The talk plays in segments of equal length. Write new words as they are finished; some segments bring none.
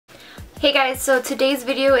Hey guys, so today's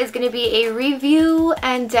video is going to be a review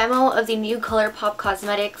and demo of the new ColourPop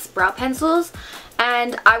Cosmetics brow pencils,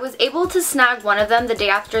 and I was able to snag one of them the day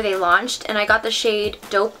after they launched, and I got the shade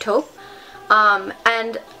Dope Taupe.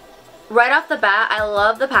 And right off the bat, I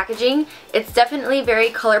love the packaging. It's definitely very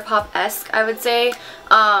ColourPop-esque, I would say.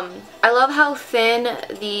 I love how thin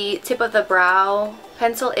the tip of the brow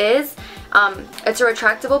pencil is. It's a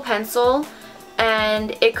retractable pencil.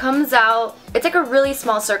 And it comes out, it's like a really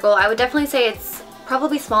small circle. I would definitely say it's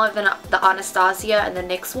probably smaller than the Anastasia and the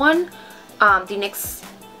NYX one.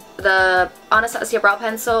 The Anastasia brow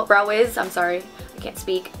pencil, brow wiz, I'm sorry, I can't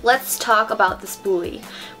speak. Let's talk about the spoolie.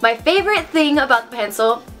 My favorite thing about the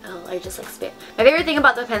pencil, oh, I just like spit. My favorite thing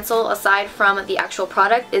about the pencil, aside from the actual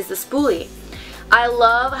product, is the spoolie. I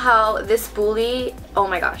love how this spoolie, oh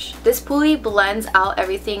my gosh, this spoolie blends out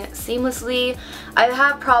everything seamlessly. I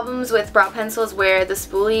have problems with brow pencils where the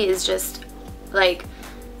spoolie is just like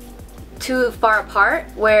too far apart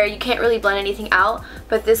where you can't really blend anything out,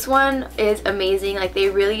 but this one is amazing. Like, they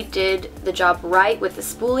really did the job right with the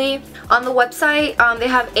spoolie. On the website, they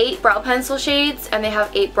have 8 brow pencil shades and they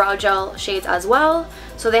have 8 brow gel shades as well,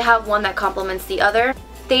 so they have one that complements the other.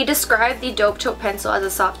 They describe the Dope Taupe pencil as a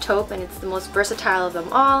soft taupe, and it's the most versatile of them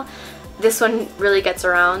all. This one really gets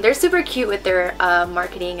around. They're super cute with their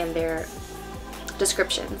marketing and their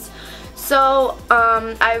descriptions. So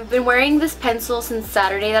I've been wearing this pencil since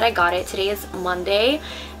Saturday that I got it. Today is Monday,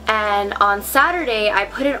 and on Saturday I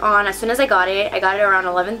put it on as soon as I got it. I got it around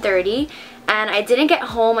 11:30, and I didn't get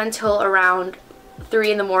home until around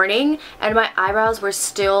 3 in the morning, and my eyebrows were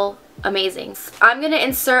still amazing. I'm going to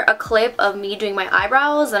insert a clip of me doing my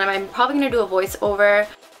eyebrows, and I'm probably going to do a voiceover.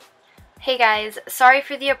 Hey guys, sorry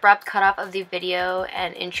for the abrupt cutoff of the video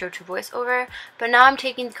and intro to voiceover, but now I'm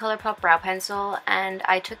taking the ColourPop Brow Pencil, and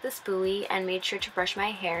I took the spoolie and made sure to brush my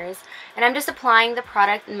hairs, and I'm just applying the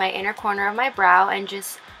product in my inner corner of my brow and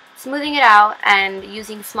just smoothing it out and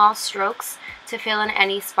using small strokes to fill in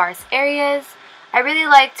any sparse areas. I really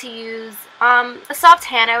like to use a soft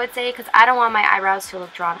hand, I would say, because I don't want my eyebrows to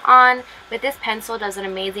look drawn on, but this pencil does an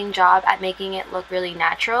amazing job at making it look really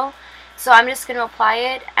natural. So I'm just going to apply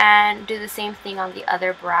it and do the same thing on the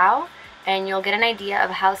other brow, and you'll get an idea of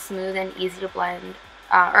how smooth and easy to blend,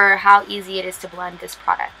 or how easy it is to blend this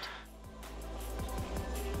product.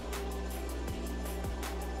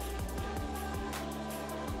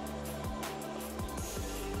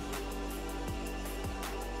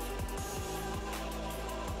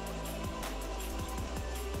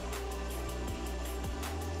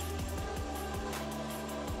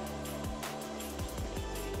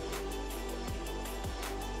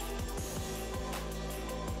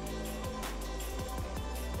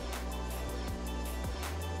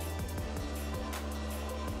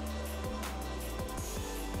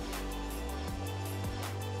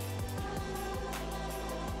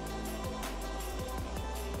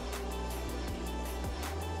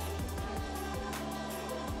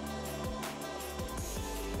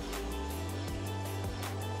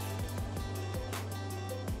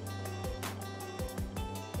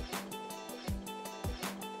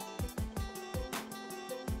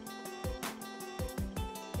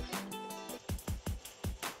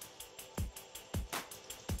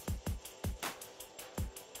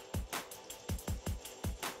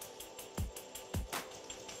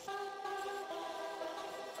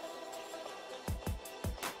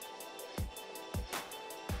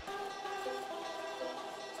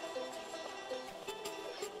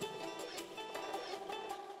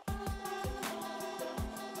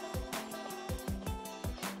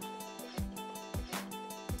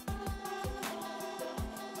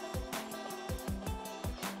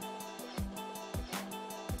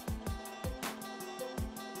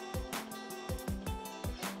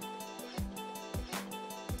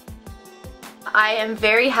 I am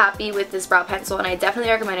very happy with this brow pencil, and I definitely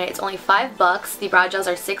recommend it. It's only $5. The brow gels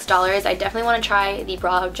are $6. I definitely want to try the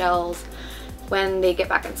brow gels when they get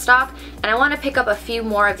back in stock, and I want to pick up a few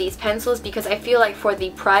more of these pencils because I feel like for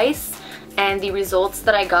the price and the results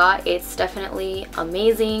that I got, it's definitely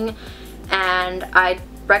amazing, and I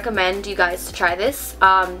recommend you guys to try this.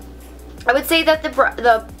 I would say that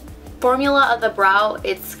the formula of the brow,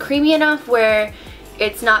 it's creamy enough where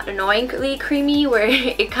it's not annoyingly creamy, where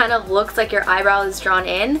it kind of looks like your eyebrow is drawn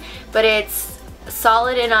in, but it's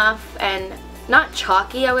solid enough and not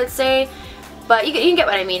chalky, I would say, but you can get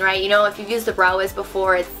what I mean, right? You know, if you've used the brow wiz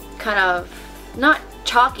before, it's kind of not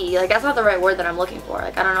chalky. Like, that's not the right word that I'm looking for.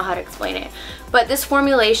 Like, I don't know how to explain it. But this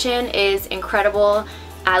formulation is incredible.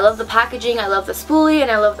 I love the packaging, I love the spoolie, and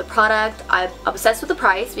I love the product. I'm obsessed with the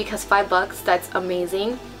price because $5, that's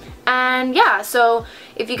amazing. And yeah, so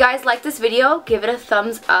If you guys like this video, give it a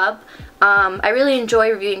thumbs up. I really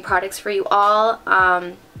enjoy reviewing products for you all.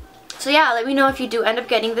 So yeah, let me know if you do end up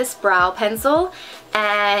getting this brow pencil.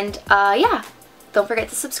 And yeah, don't forget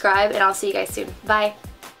to subscribe, and I'll see you guys soon. Bye!